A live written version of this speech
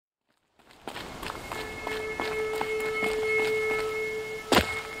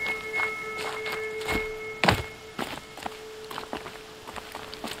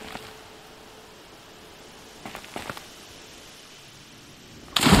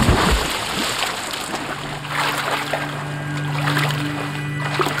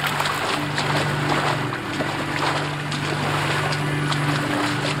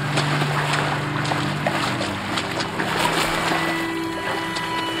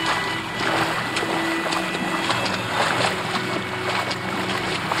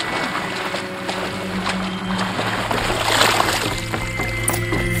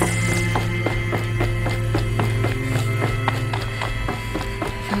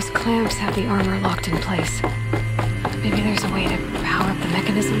Those clamps have the armor locked in place. Maybe there's a way to power up the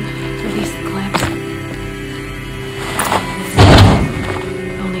mechanism, release the clamps.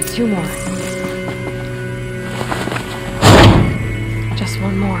 Only 2 more. Just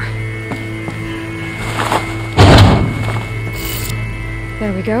 1 more.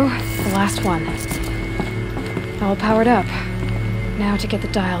 There we go, the last one. All powered up. Now to get the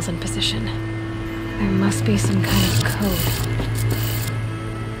dials in position. There must be some kind of code.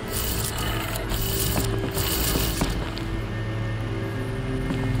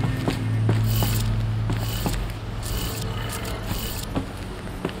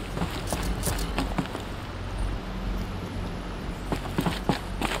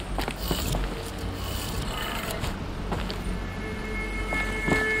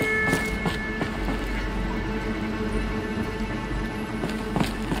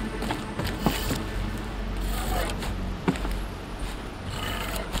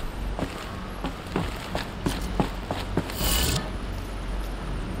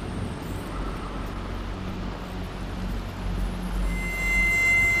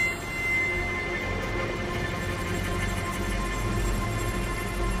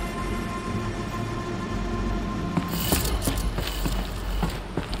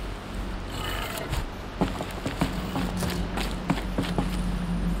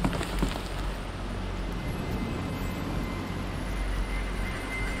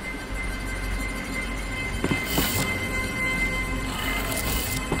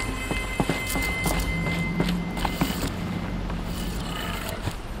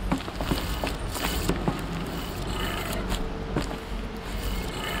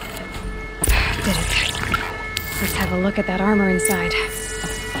 Have a look at that armor inside.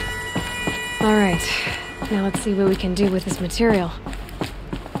 All right, now let's see what we can do with this material.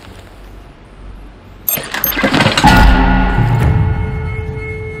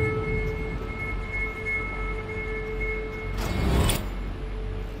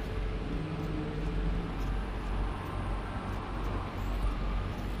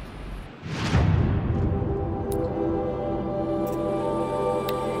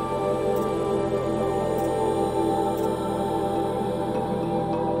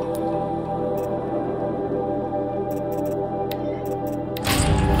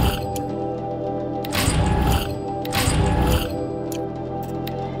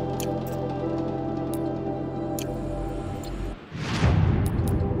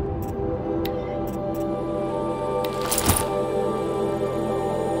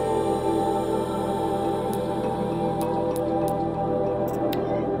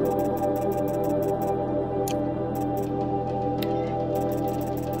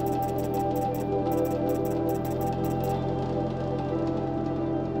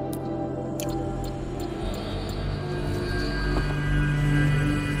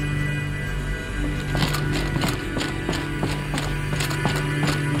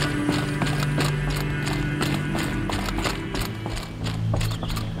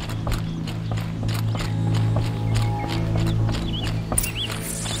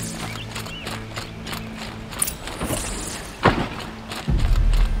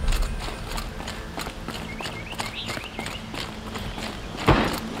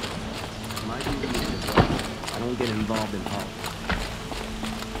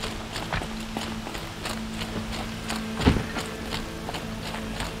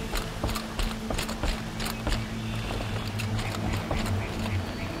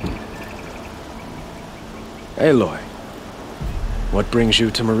 Aloy, what brings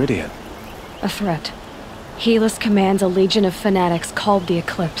you to Meridian? A threat. Helis commands a legion of fanatics called the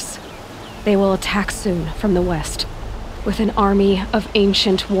Eclipse. They will attack soon from the west, with an army of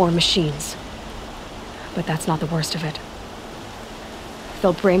ancient war machines. But that's not the worst of it.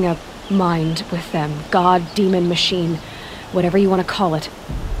 They'll bring a mind with them, god, demon, machine, whatever you want to call it.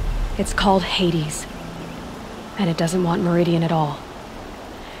 It's called Hades. And it doesn't want Meridian at all.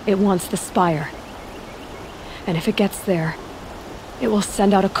 It wants the Spire. And if it gets there, it will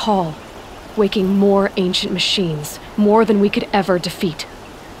send out a call, waking more ancient machines, more than we could ever defeat.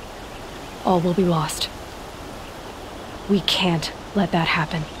 All will be lost. We can't let that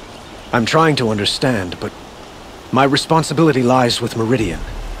happen. I'm trying to understand, but my responsibility lies with Meridian.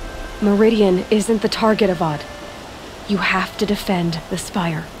 Meridian isn't the target, Avad. You have to defend the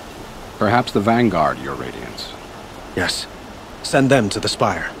Spire. Perhaps the Vanguard, Your Radiance. Yes. Send them to the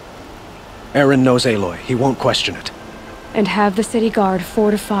Spire. Aaron knows Aloy. He won't question it. And have the city guard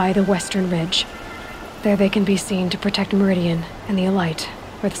fortify the western ridge. There they can be seen to protect Meridian and the Elite,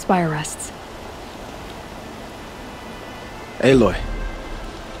 where the Spire rests. Aloy,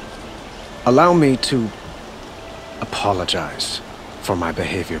 allow me to apologize. for my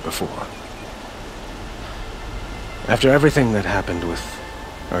behavior before. After everything that happened with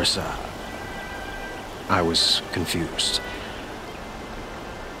Ursa, I was confused.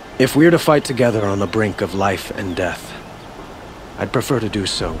 If we're to fight together on the brink of life and death, I'd prefer to do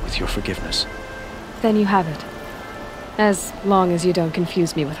so with your forgiveness. Then you have it. As long as you don't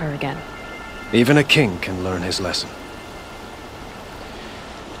confuse me with her again. Even a king can learn his lesson.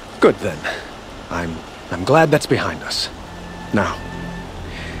 Good then. I'm glad that's behind us. Now,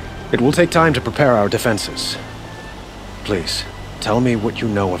 it will take time to prepare our defenses. Please, tell me what you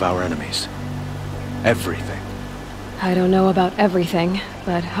know of our enemies. Everything. I don't know about everything,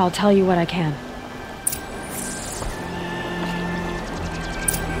 but I'll tell you what I can.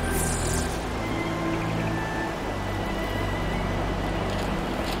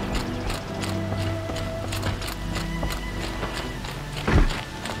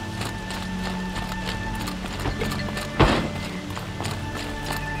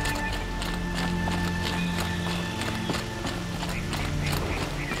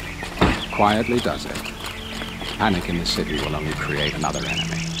 Quietly does it. Panic in the city will only create another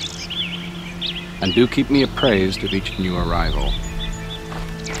enemy. And do keep me appraised of each new arrival.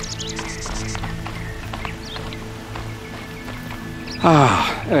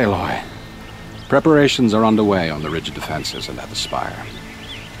 Ah, Aloy. Preparations are underway on the ridge defenses and at the spire.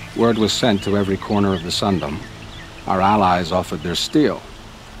 Word was sent to every corner of the Sundom. Our allies offered their steel.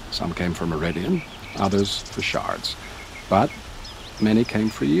 Some came for Meridian, others for shards. But many came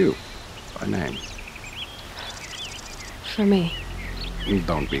for you, by name. For me.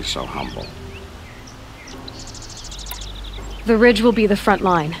 Don't be so humble. The ridge will be the front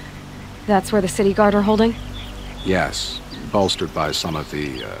line. That's where the city guard are holding? Yes, bolstered by some of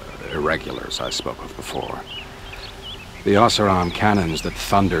the irregulars I spoke of before. The Oseram cannons that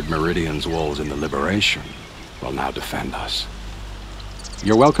thundered Meridian's walls in the Liberation will now defend us.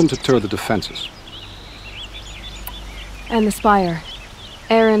 You're welcome to tour the defenses. And the spire.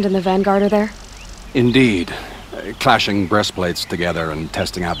 Erend and the Vanguard are there? Indeed. Clashing breastplates together and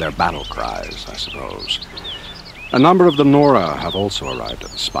testing out their battle cries, I suppose. A number of the Nora have also arrived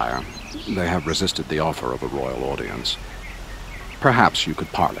at the spire. They have resisted the offer of a royal audience. Perhaps you could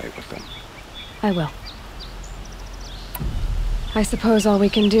parley with them. I will. I suppose all we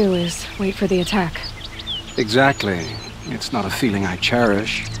can do is wait for the attack. Exactly. It's not a feeling I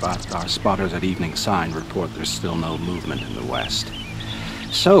cherish, but our spotters at Evening Sign report there's still no movement in the west.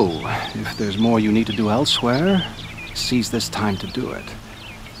 So, if there's more you need to do elsewhere, seize this time to do it.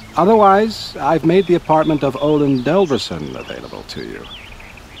 Otherwise, I've made the apartment of Olin Delverson available to you.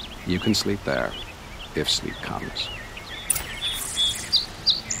 You can sleep there, if sleep comes.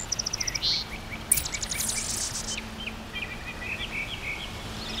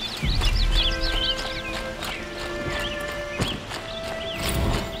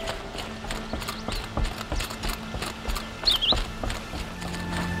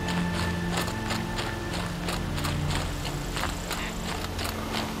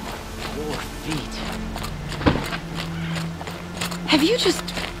 Have you just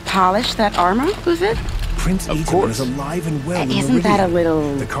polished that armor, Buzit? Prince Ethan is alive and well in Isn't that a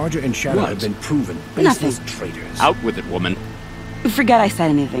little... The Carja and Shadow have been proven baseless traitors. Out with it, woman. Forget I said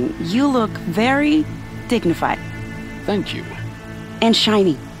anything. You look very dignified. Thank you. And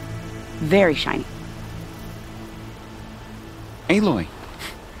shiny. Very shiny. Aloy.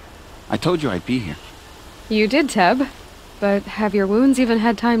 I told you I'd be here. You did, Teb. But have your wounds even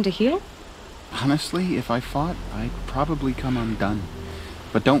had time to heal? Honestly, if I fought, I'd probably come undone.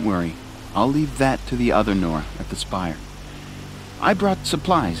 But don't worry. I'll leave that to the other Nora at the spire. I brought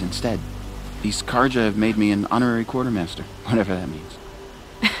supplies instead. These Carja have made me an honorary quartermaster, whatever that means.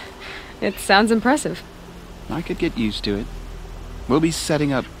 It sounds impressive. I could get used to it. We'll be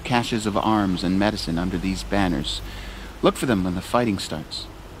setting up caches of arms and medicine under these banners. Look for them when the fighting starts.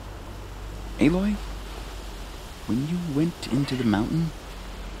 Aloy, when you went into the mountain,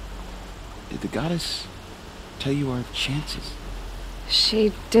 did the goddess tell you our chances?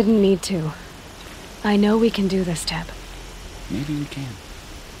 She didn't need to. I know we can do this, Teb. Maybe we can.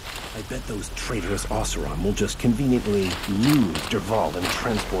 I bet those traitorous Oseram will just conveniently lose Dervahl and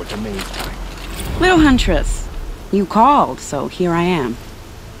transport to Mainspring. Little Huntress, you called, so here I am.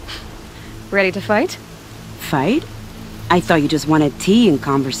 Ready to fight? Fight? I thought you just wanted tea and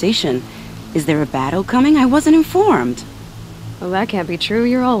conversation. Is there a battle coming? I wasn't informed. Well, that can't be true.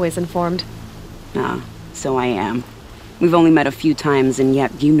 You're always informed. Ah, so I am. We've only met a few times, and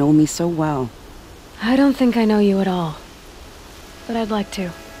yet you know me so well. I don't think I know you at all. But I'd like to.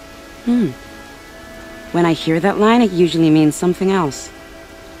 When I hear that line, it usually means something else.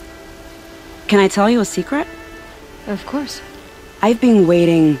 Can I tell you a secret? Of course. I've been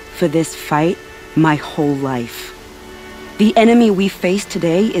waiting for this fight my whole life. The enemy we face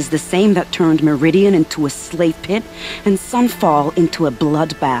today is the same that turned Meridian into a slave pit and Sunfall into a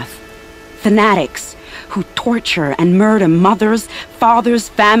bloodbath. Fanatics who torture and murder mothers, fathers,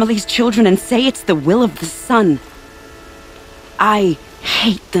 families, children, and say it's the will of the sun. I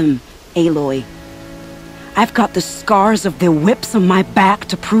hate them, Aloy. I've got the scars of their whips on my back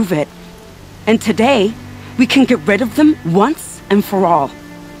to prove it. And today, we can get rid of them once and for all.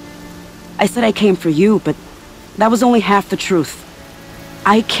 I said I came for you, but that was only half the truth.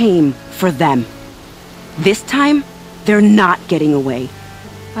 I came for them. This time, they're not getting away.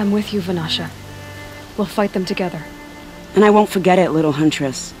 I'm with you, Vanasha. We'll fight them together. And I won't forget it, little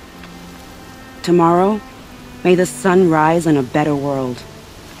huntress. Tomorrow, may the sun rise in a better world.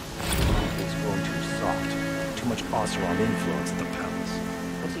 It's grown too soft. Too much Oseram influence at the palace.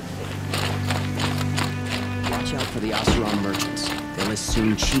 What's he thinking? Watch out for the Oseram merchants. They'll as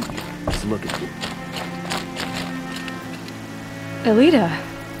soon cheat you as look at you. Elita,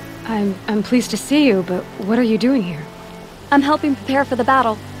 I'm pleased to see you, but what are you doing here? I'm helping prepare for the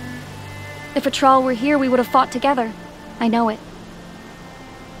battle. If Atral were here, we would have fought together. I know it.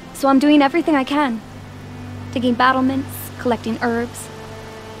 So I'm doing everything I can. Digging battlements, collecting herbs.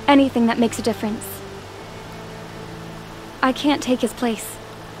 Anything that makes a difference. I can't take his place.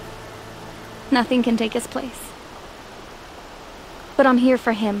 Nothing can take his place. But I'm here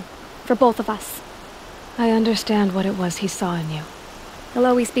for him. For both of us. I understand what it was he saw in you. He'll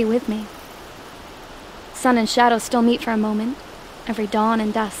always be with me. Sun and shadow still meet for a moment. Every dawn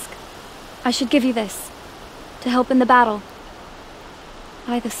and dusk. I should give you this. To help in the battle.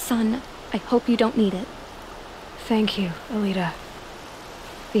 By the sun, I hope you don't need it. Thank you, Elita.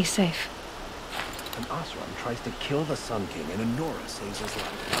 Be safe. An Oseram tries to kill the Sun King and Anora saves his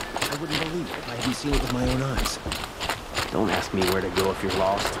life. I wouldn't believe it if I hadn't seen it with my own eyes. Don't ask me where to go if you're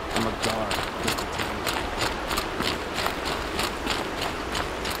lost. I'm a guard.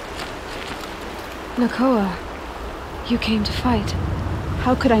 Nakoa, you came to fight.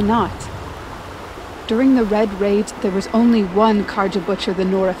 How could I not? During the Red Raids, there was only one Karja Butcher the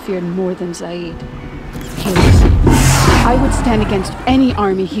Nora feared more than Zaid. His. I would stand against any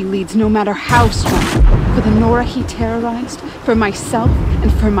army he leads, no matter how strong. For the Nora he terrorized, for myself,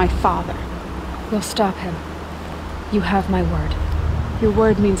 and for my father. We'll stop him. You have my word. Your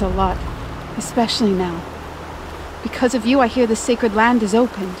word means a lot, especially now. Because of you, I hear the sacred land is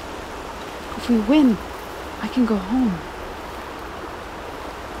opened. If we win, I can go home.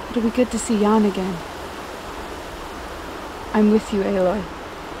 It'll be good to see Jan again. I'm with you, Aloy.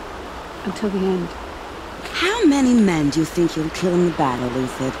 Until the end. How many men do you think you'll kill in the battle,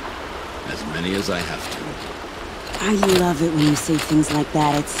 Luthid? As many as I have to. I love it when you say things like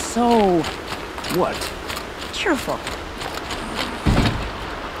that. It's so... What? cheerful.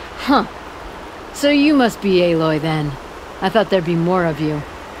 Huh. So you must be Aloy then. I thought there'd be more of you.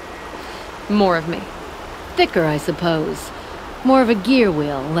 More of me. Thicker, I suppose. More of a gear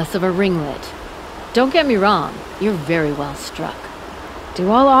wheel, less of a ringlet. Don't get me wrong, you're very well struck. Do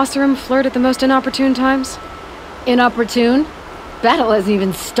all Oseram flirt at the most inopportune times? Inopportune? Battle hasn't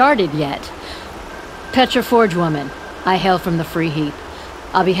even started yet. Petra Forge woman. I hail from the Free Heap.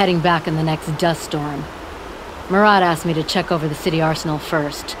 I'll be heading back in the next dust storm. Murad asked me to check over the city arsenal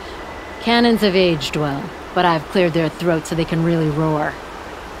first. Cannons have aged well, but I've cleared their throats so they can really roar.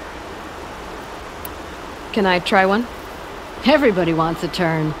 Can I try one? Everybody wants a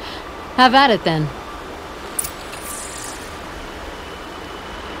turn. Have at it then.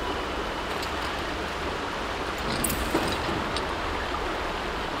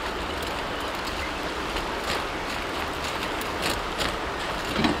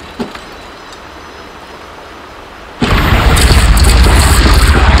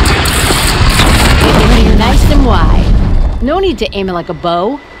 Nice and wide. No need to aim it like a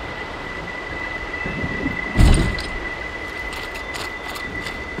bow.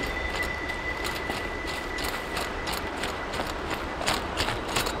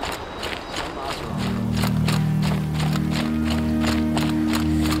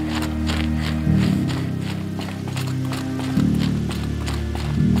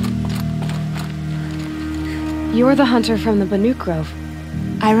 You're the hunter from the Banuk Grove.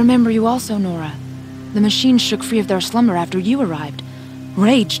 I remember you also, Nora. The machines shook free of their slumber after you arrived.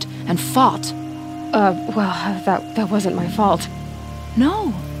 Raged and fought. Well, that wasn't my fault.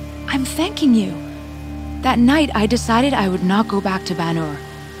 No, I'm thanking you. That night, I decided I would not go back to Banur.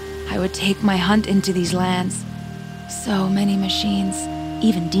 I would take my hunt into these lands. So many machines,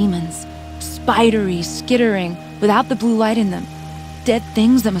 even demons. Spidery, skittering, without the blue light in them. Dead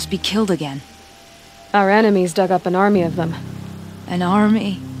things that must be killed again. Our enemies dug up an army of them. An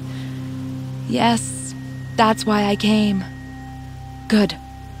army. Yes, that's why I came. Good.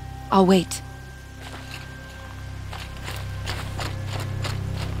 I'll wait.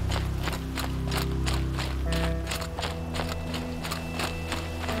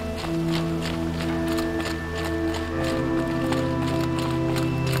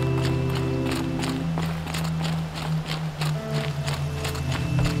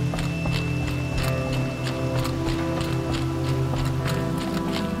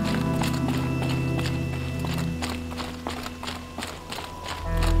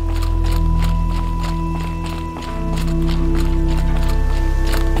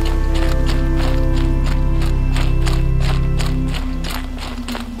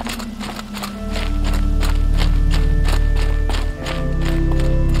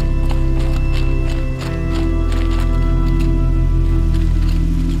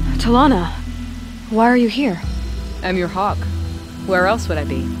 Talana, why are you here? I'm your hawk. Where else would I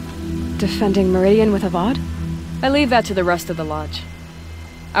be? Defending Meridian with Avad? I leave that to the rest of the Lodge.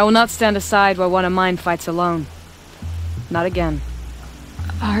 I will not stand aside while one of mine fights alone. Not again.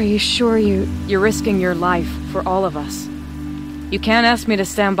 Are you sure you... You're risking your life for all of us. You can't ask me to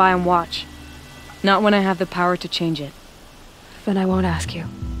stand by and watch. Not when I have the power to change it. Then I won't ask you.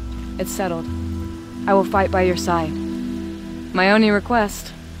 It's settled. I will fight by your side. My only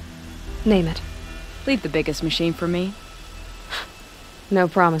request... Name it. Leave the biggest machine for me. No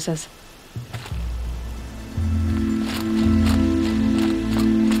promises.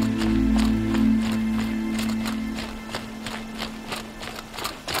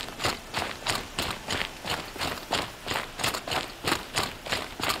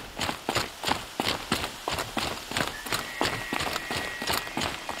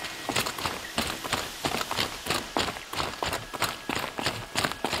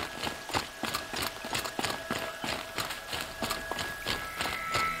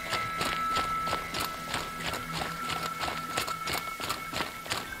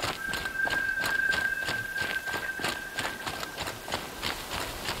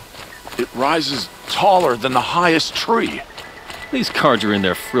 It rises taller than the highest tree. These Carja in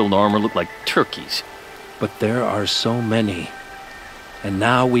their frilled armor look like turkeys. But there are so many. And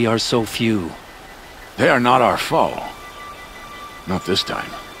now we are so few. They are not our foe. Not this time.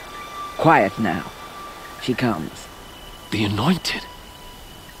 Quiet now. She comes. The Anointed.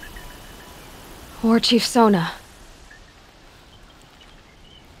 War Chief Sona.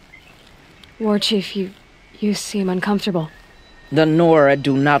 War Chief, you seem uncomfortable. The Nora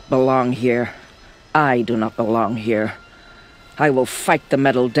do not belong here. I do not belong here. I will fight the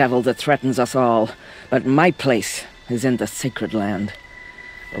metal devil that threatens us all, but my place is in the sacred land.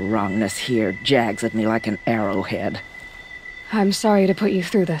 The wrongness here jags at me like an arrowhead. I'm sorry to put you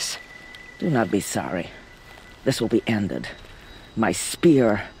through this. Do not be sorry. This will be ended. My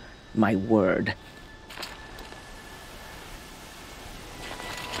spear, my word.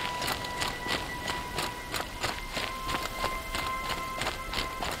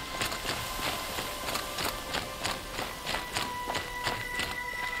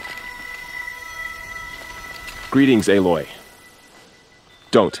 Greetings, Aloy.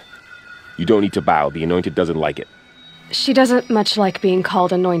 Don't. You don't need to bow. The Anointed doesn't like it. She doesn't much like being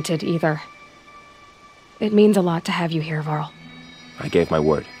called Anointed, either. It means a lot to have you here, Varl. I gave my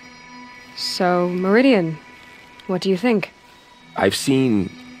word. So, Meridian, what do you think? I've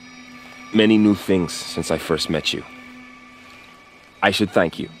seen many new things since I first met you. I should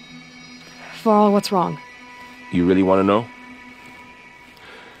thank you. Varl, what's wrong? You really want to know?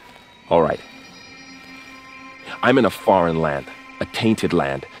 All right. I'm in a foreign land, a tainted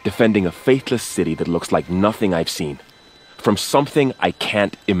land, defending a faithless city that looks like nothing I've seen. From something I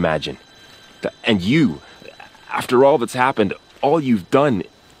can't imagine. And you, after all that's happened, all you've done,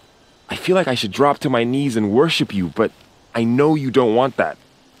 I feel like I should drop to my knees and worship you, but I know you don't want that.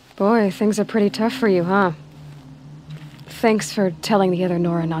 Boy, things are pretty tough for you, huh? Thanks for telling the other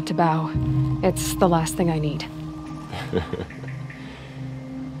Nora not to bow. It's the last thing I need.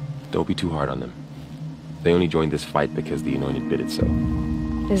 Don't be too hard on them. They only joined this fight because the Anointed bid it so.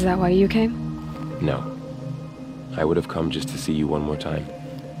 Is that why you came? No. I would have come just to see you one more time.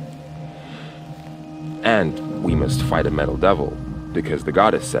 And we must fight a metal devil, because the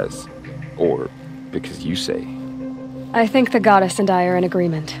goddess says. Or because you say. I think the goddess and I are in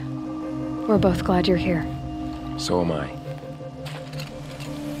agreement. We're both glad you're here. So am I.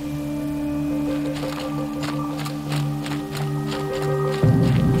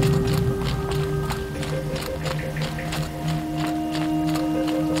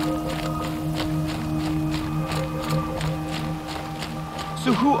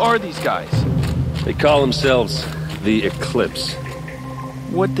 So who are these guys? They call themselves the Eclipse.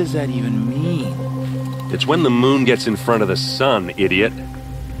 What does that even mean? It's when the moon gets in front of the sun, idiot.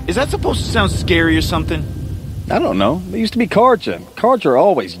 Is that supposed to sound scary or something? I don't know. They used to be Karja. Karja are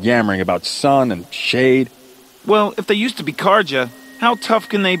always yammering about sun and shade. Well, if they used to be Karja, how tough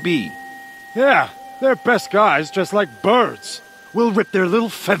can they be? Yeah, they're best guys just like birds. We'll rip their little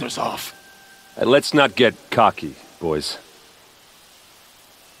feathers off. Let's not get cocky, boys.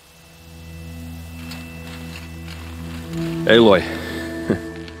 Aloy.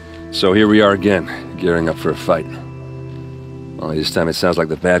 So here we are again, gearing up for a fight. Only this time it sounds like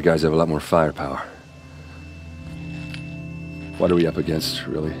the bad guys have a lot more firepower. What are we up against,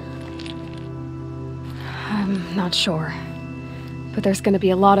 really? I'm not sure. But there's gonna be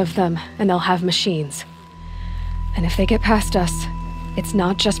a lot of them, and they'll have machines. And if they get past us, it's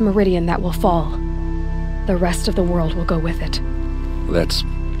not just Meridian that will fall. The rest of the world will go with it. That's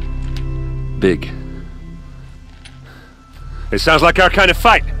big. It sounds like our kind of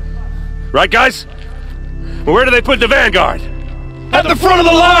fight. Right, guys? Well, where do they put the Vanguard? At the front of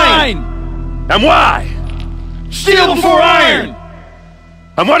the line! And why? Steel before iron!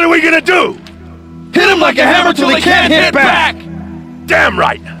 And what are we gonna do? Hit him like a hammer till he can't hit back! Damn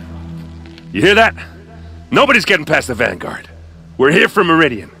right! You hear that? Nobody's getting past the Vanguard. We're here for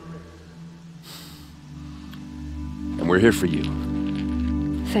Meridian. And we're here for you.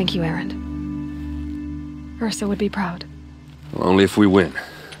 Thank you, Erend. Ursa would be proud. Well, only if we win.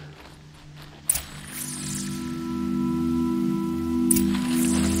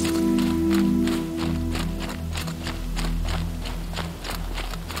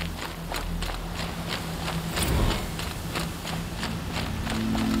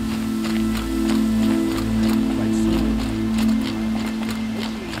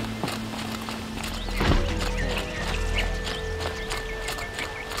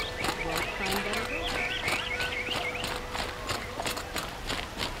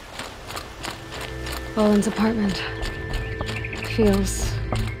 Boland's apartment feels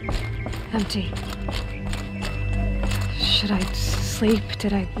empty. Should I sleep?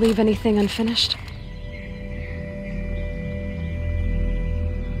 Did I leave anything unfinished?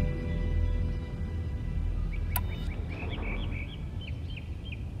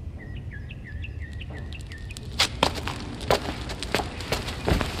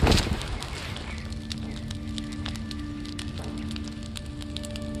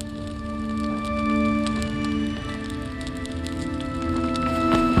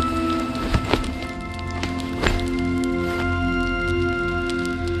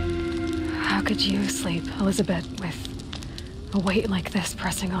 How could you sleep, Elizabeth, with a weight like this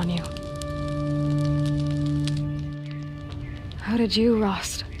pressing on you? How did you,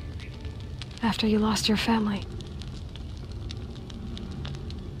 Rost, after you lost your family?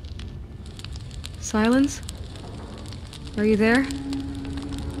 Silence? Are you there?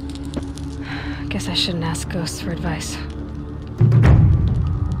 Guess I shouldn't ask ghosts for advice.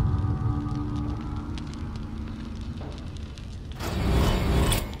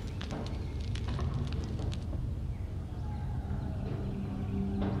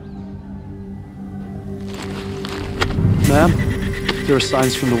 Ma'am, there are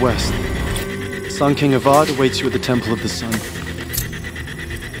signs from the west. Sun King Avad awaits you at the Temple of the Sun.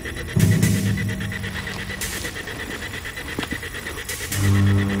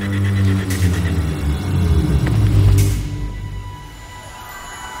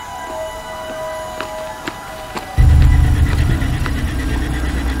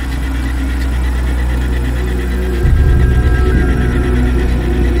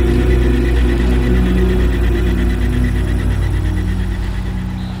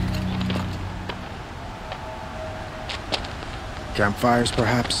 Campfires,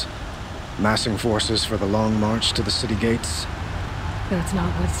 perhaps? Massing forces for the long march to the city gates? That's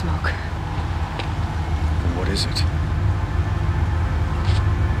not wood smoke. Then what is it?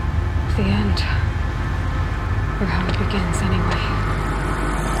 The end. Or how it begins, anyway.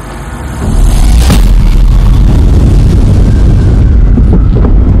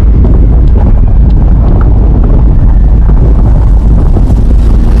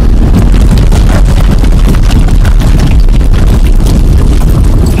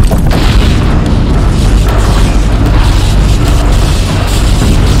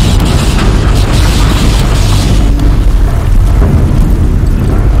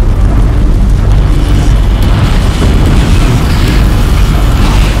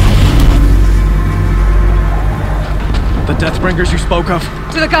 Deathbringers you spoke of?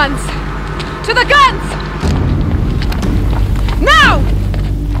 To the guns! To the guns! Now!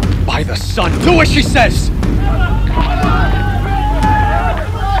 By the sun, do as she says!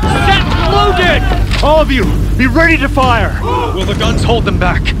 Set loaded! All of you, be ready to fire! Will the guns hold them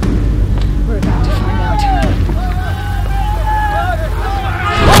back? We're about to find out.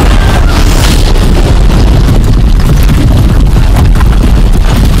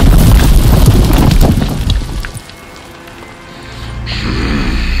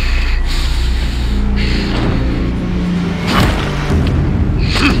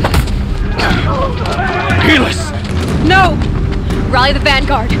 Helis! No! Rally the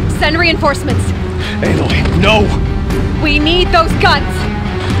vanguard. Send reinforcements. Aloy, no! We need those guns!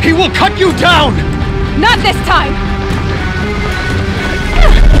 He will cut you down! Not this time!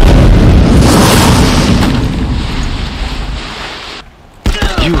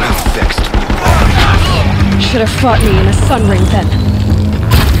 You have vexed me. Should have fought me in a sun ring then.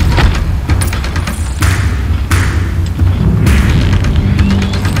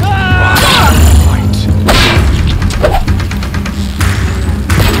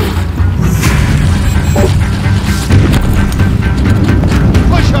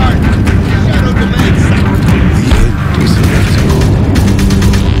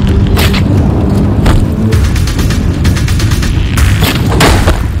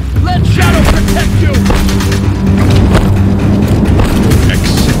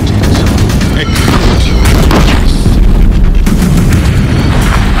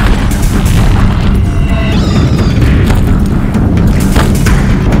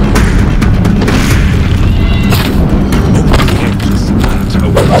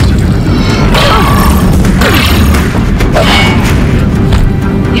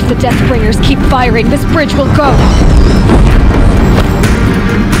 Deathbringers keep firing, this bridge will go!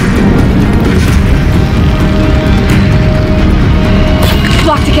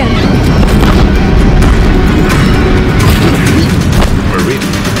 Blocked again! Meridian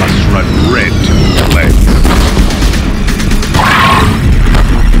must run red to play.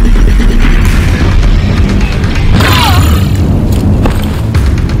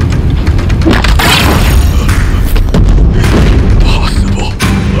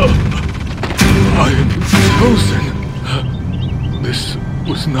 This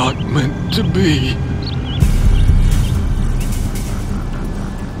was not meant to be.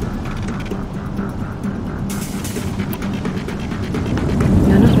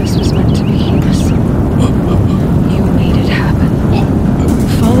 None of this was meant to be, Helis. You made it happen.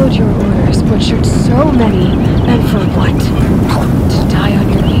 Followed your orders, butchered so many, and for what? To die on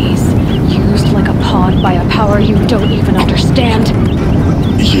your knees, used like a pawn by a power you don't even understand.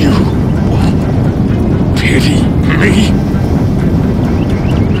 You pity me?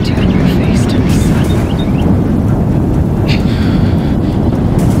 Turn your face to the sun.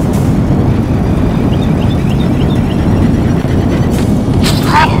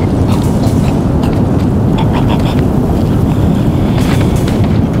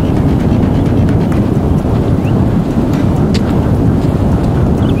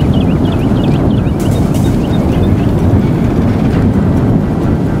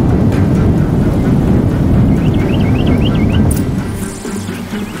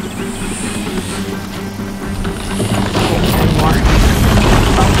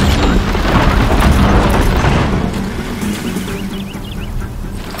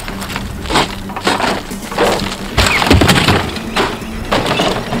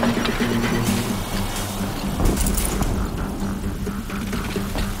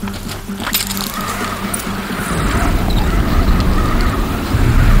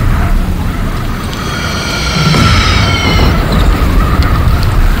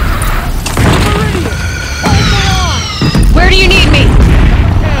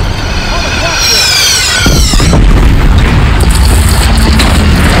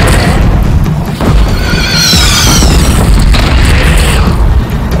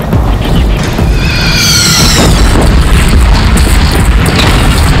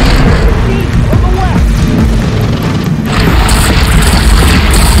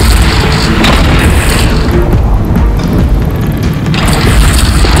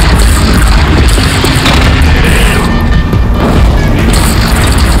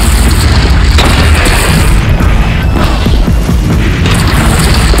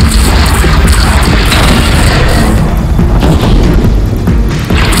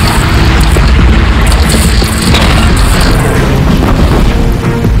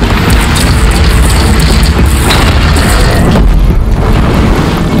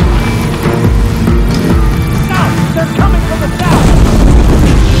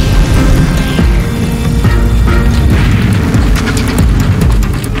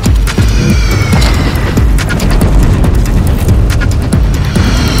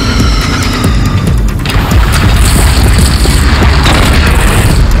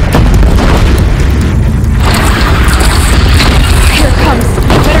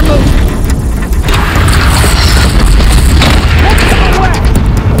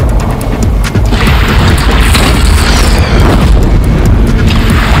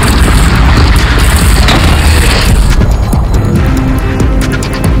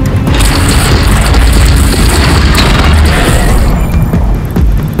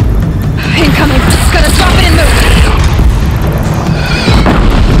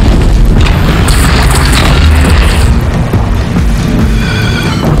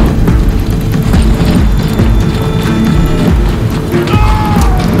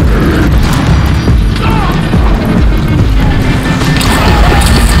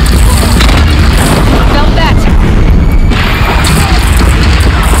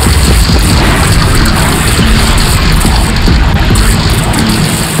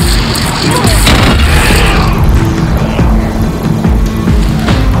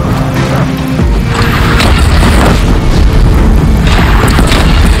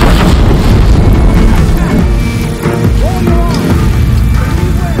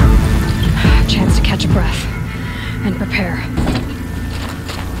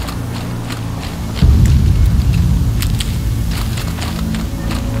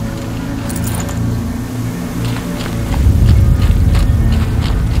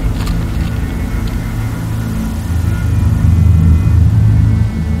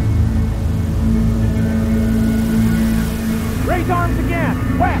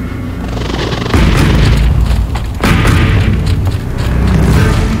 again! West!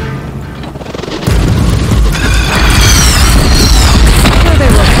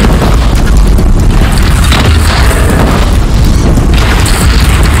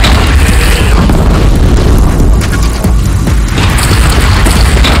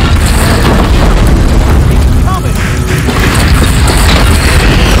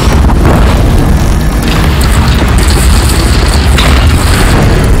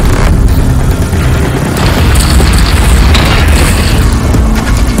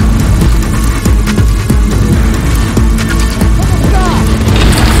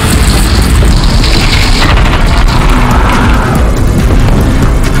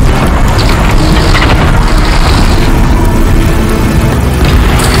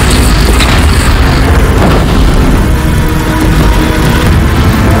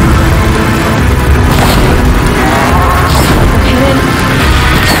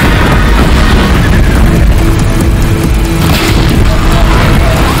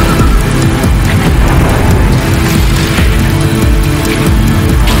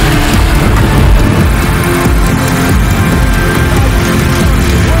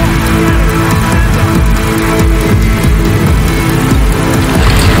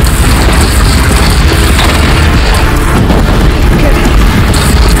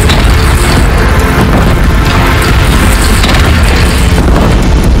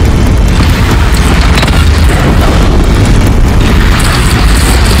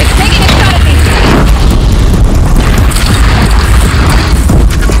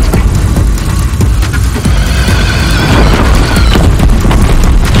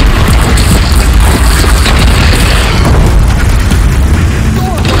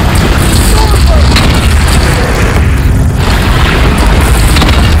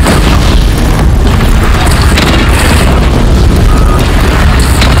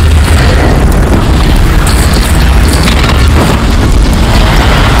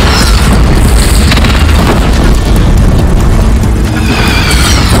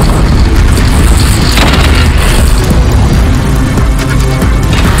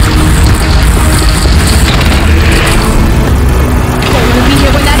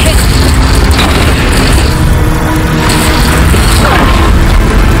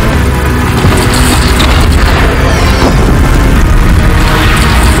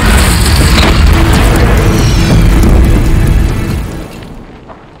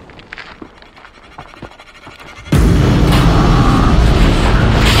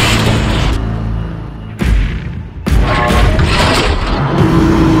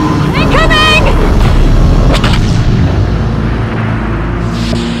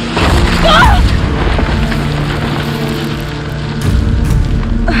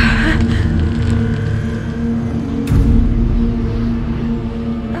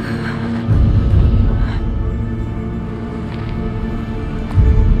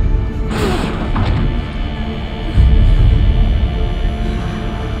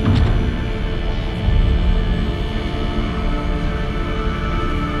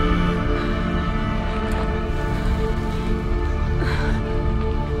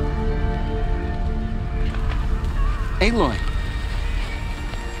 Aloy!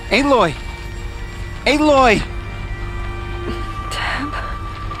 Aloy! Aloy! Tab?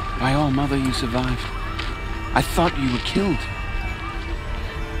 By all, Mother, you survived. I thought you were killed.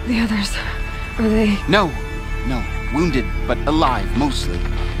 The others, are they... No. Wounded, but alive, mostly.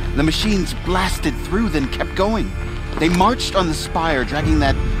 The machines blasted through, then kept going. They marched on the spire, dragging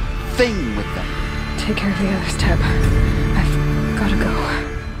that thing with them. Take care of the others, Tab. I've gotta go.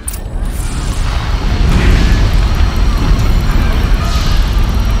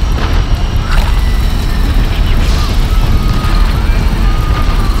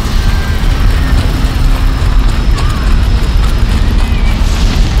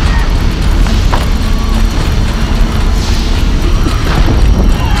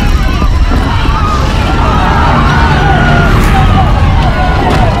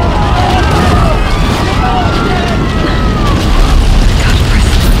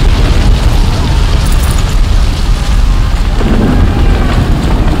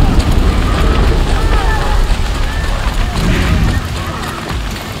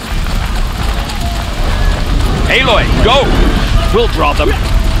 Aloy, go! We'll draw them.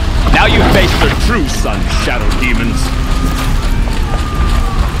 Now you face their true son, Shadow Demons.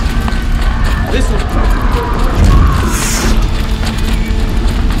 Listen.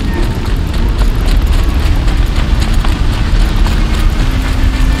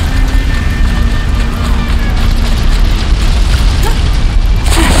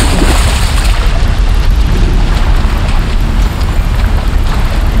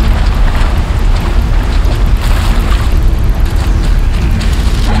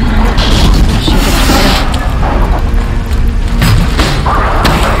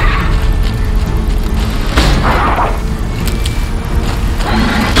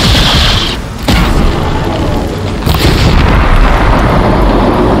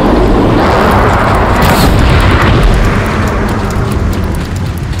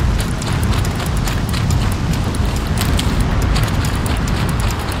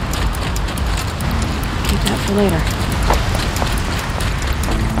 for later.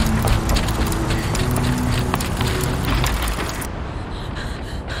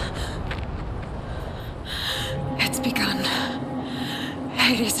 It's begun.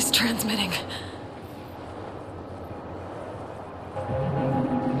 Hades is transmitting.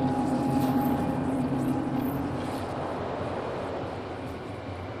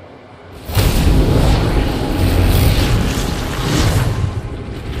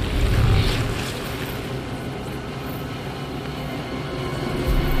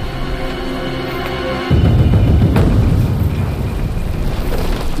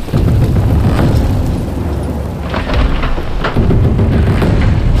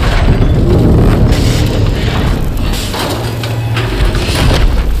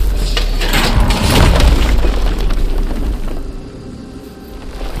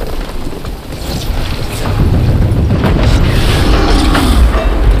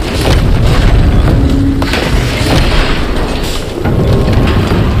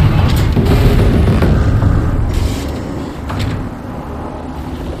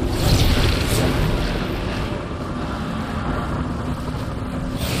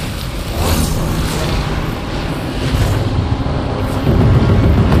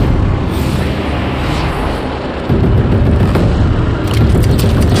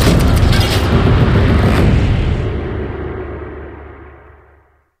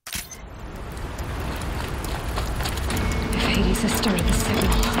 Hades has started the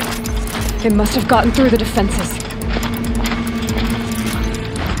signal. It must have gotten through the defenses.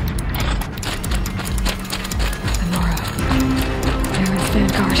 Nora. Baron's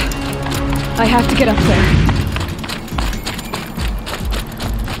vanguard. I have to get up there.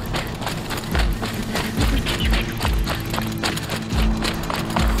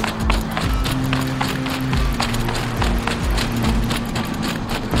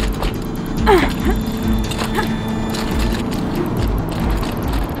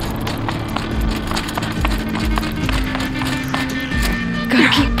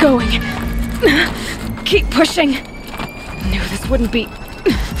 Going. Keep pushing. Knew this wouldn't be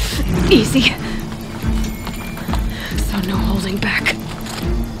easy. So no holding back.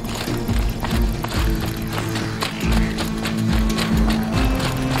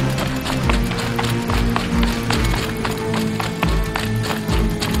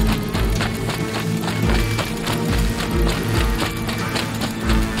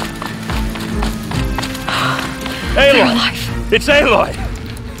 Aloy! It's Aloy!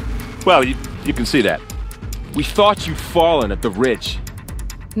 Well, you can see that. We thought you'd fallen at the ridge.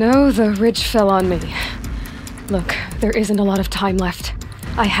 No, the ridge fell on me. Look, there isn't a lot of time left.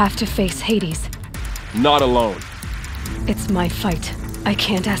 I have to face Hades. Not alone. It's my fight. I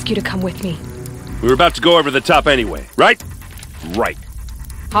can't ask you to come with me. We were about to go over the top anyway, right? Right.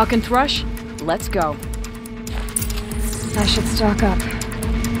 Hawk and Thrush, let's go. I should stock up.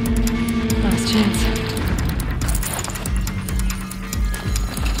 Last chance.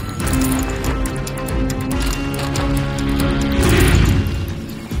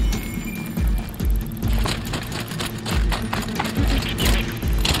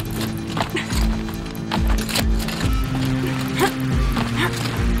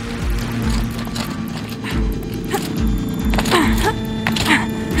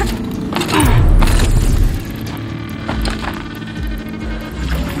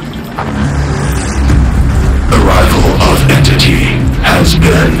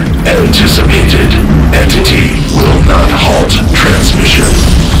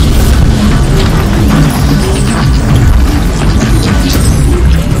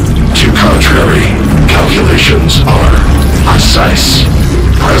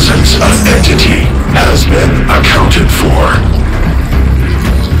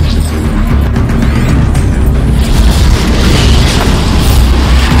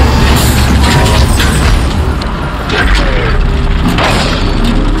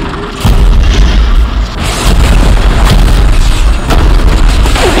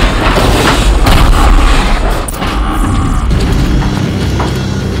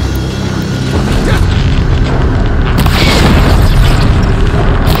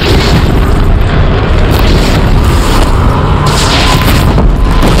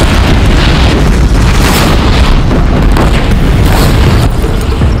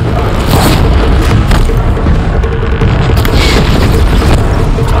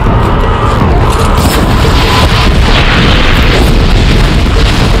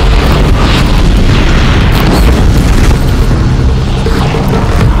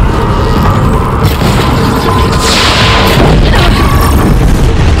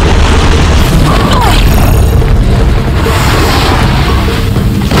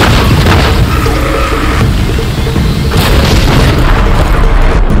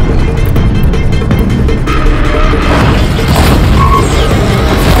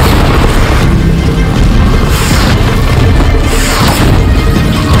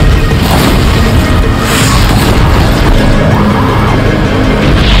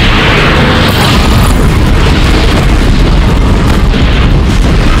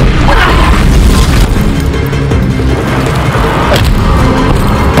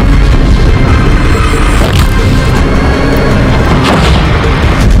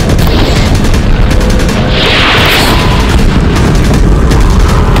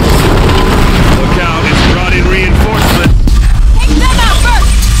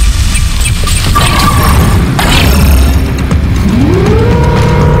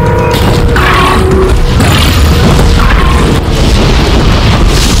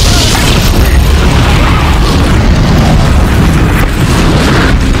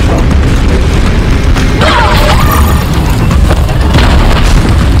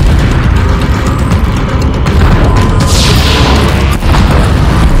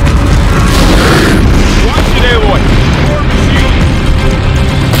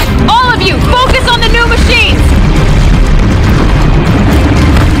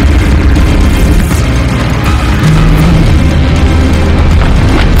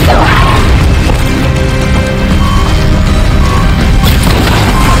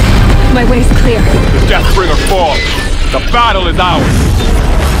 My way's clear. The Deathbringer falls. The battle is ours.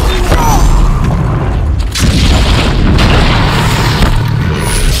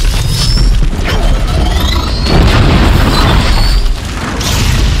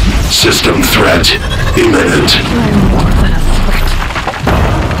 System threat imminent. I'm more than a threat.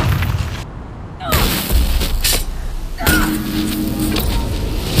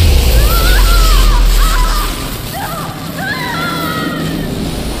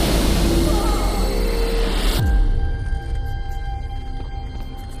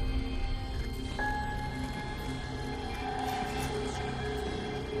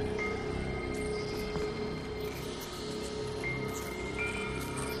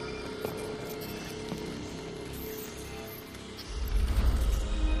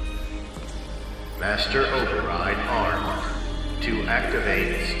 Master Override armed. To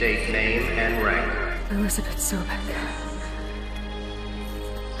activate, state name and rank. Elizabeth Sobek.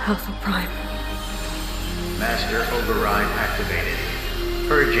 Alpha Prime. Master Override activated.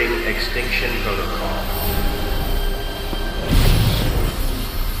 Purging extinction protocol.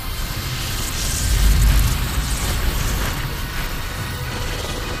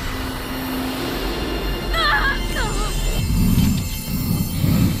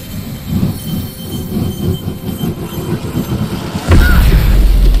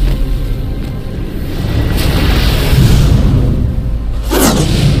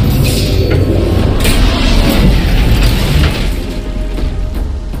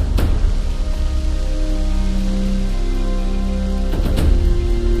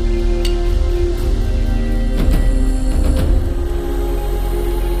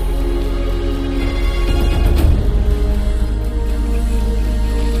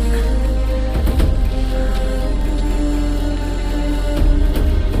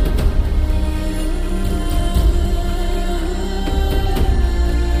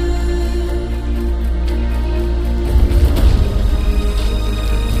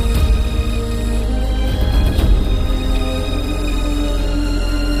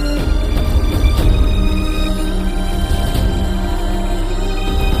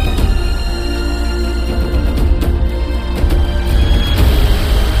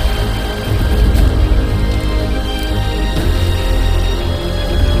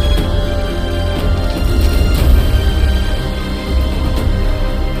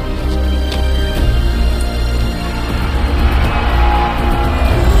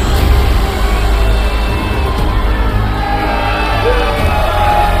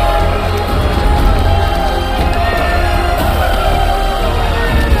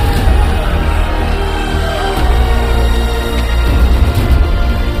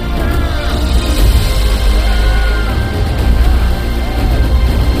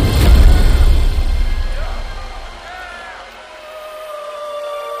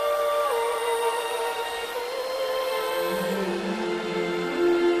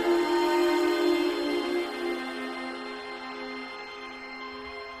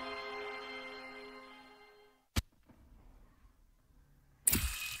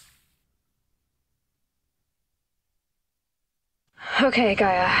 Okay,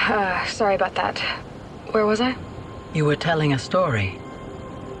 Gaia. Sorry about that. Where was I? You were telling a story.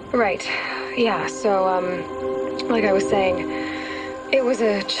 Right. Yeah, so, like I was saying, it was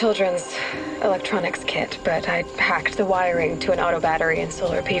a children's electronics kit, but I hacked the wiring to an auto battery and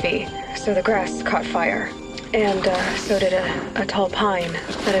solar PV, so the grass caught fire. And, so did a tall pine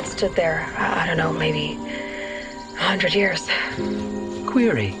that had stood there, I don't know, maybe 100 years.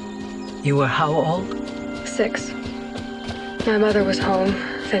 Query. You were how old? 6. My mother was home,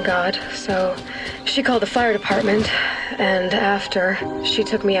 thank God, so she called the fire department, and after, she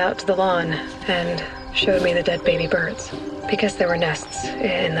took me out to the lawn and showed me the dead baby birds, because there were nests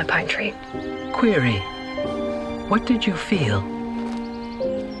in the pine tree. Query. What did you feel?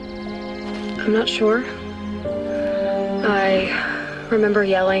 I'm not sure. I remember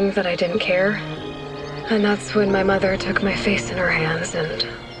yelling that I didn't care, and that's when my mother took my face in her hands and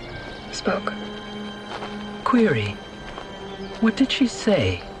spoke. Query. What did she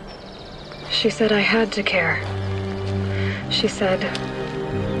say? She said I had to care. She said,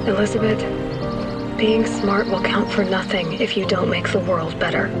 Elizabeth, being smart will count for nothing if you don't make the world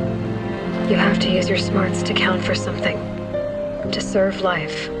better. You have to use your smarts to count for something. To serve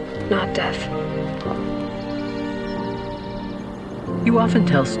life, not death. You often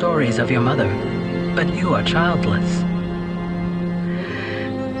tell stories of your mother, but you are childless.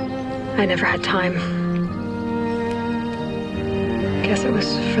 I never had time. Guess it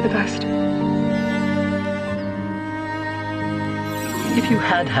was for the best. If you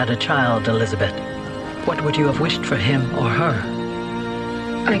had had a child, Elizabeth, what would you have wished for him or her?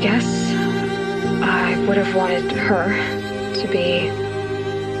 I guess I would have wanted her to be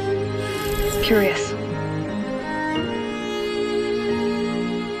curious.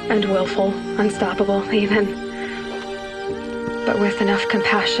 And willful, unstoppable, even. But with enough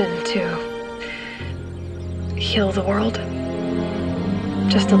compassion to heal the world.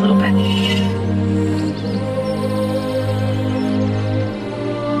 Just a little bit.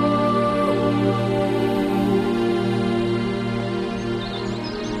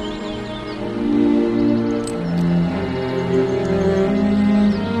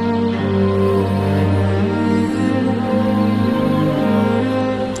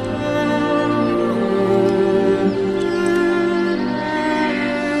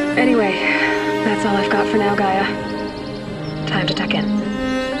 Anyway, that's all I've got for now, Gaia. Time to tuck in.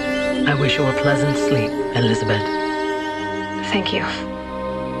 I wish you a pleasant sleep, Elizabeth. Thank you.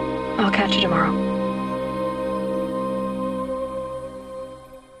 I'll catch you tomorrow.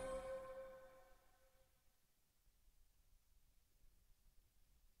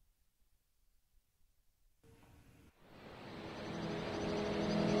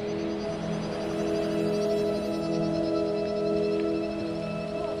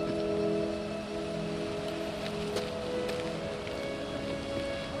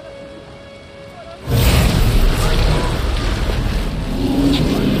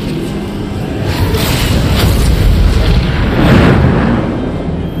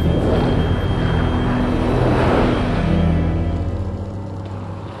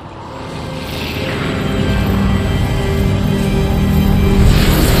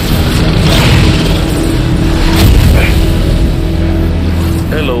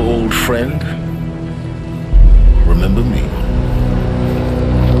 Friend, remember me?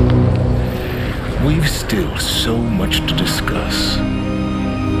 We've still so much to discuss.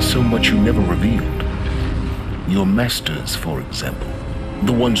 So much you never revealed. Your masters, for example.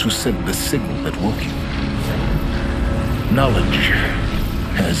 The ones who sent the signal that woke you. Knowledge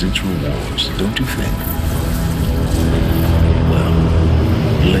has its rewards, don't you think?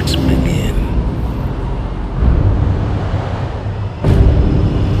 Well, let's begin.